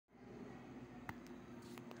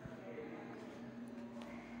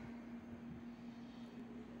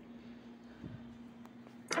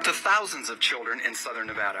thousands of children in Southern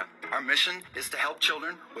Nevada. Our mission is to help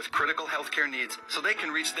children with critical healthcare needs so they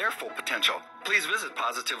can reach their full potential. Please visit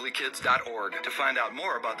positivelykids.org to find out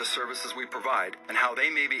more about the services we provide and how they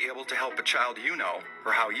may be able to help a child you know,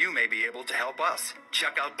 or how you may be able to help us.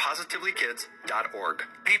 Check out positivelykids.org.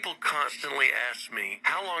 People constantly ask me,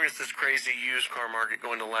 how long is this crazy used car market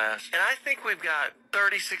going to last? And I think we've got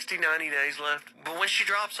 30, 60, 90 days left. But when she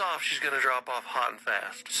drops off, she's going to drop off hot and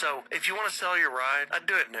fast. So if you want to sell your ride, I'd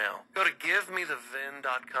do it now. Go to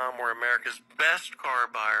GiveMeTheVin.com. We're America's best car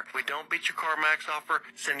buyer. If we don't beat your CarMax offer,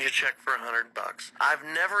 send you a check for $100. I've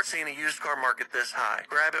never seen a used car market this high.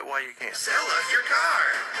 Grab it while you can. Sell us your car.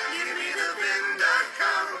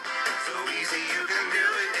 GiveMeTheVin.com. So easy you can do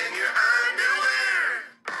it in your underwear.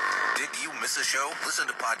 Did you miss a show? Listen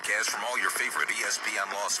to podcasts from all your favorite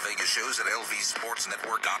ESPN Las Vegas shows at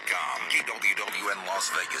lvsportsnetwork.com, KWWN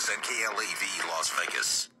Las Vegas, and KLAV Las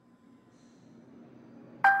Vegas.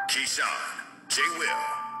 Keyshawn, J. Will,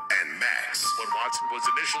 and Max. When Watson was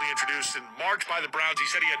initially introduced in March by the Browns, he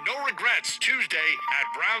said he had no regrets Tuesday at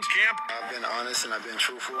Browns camp. I've been honest and I've been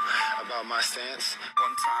truthful about my stance.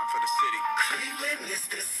 One time for the city. Cleveland is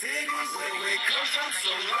the city where we come from,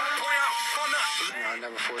 so run. I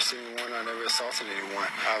never forced anyone. I never assaulted anyone.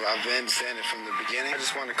 I've been saying it from the beginning. I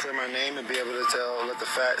just want to clear my name and be able to let the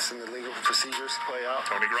facts and the legal procedures play out.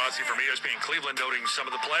 Tony Grassi from ESPN Cleveland noting some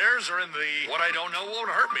of the players are in the what I don't know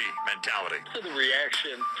won't hurt me mentality. The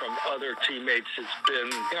reaction from other teammates has been,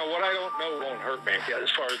 what I don't know won't hurt me. As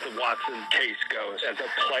far as the Watson case goes, as a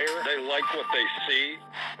player, they like what they see.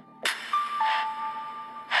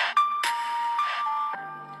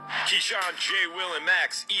 Keyshawn, J. Will, and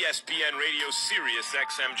Max, ESPN Radio, Sirius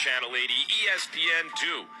XM Channel 80,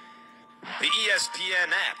 ESPN2, the ESPN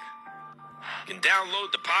app. You can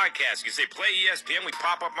download the podcast. You can say, play ESPN. We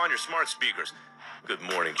pop up on your smart speakers. Good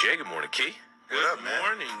morning, Jay. Good morning, Key. Good up, man?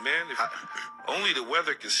 Morning, man. If only the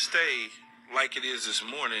weather could stay like it is this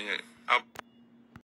morning.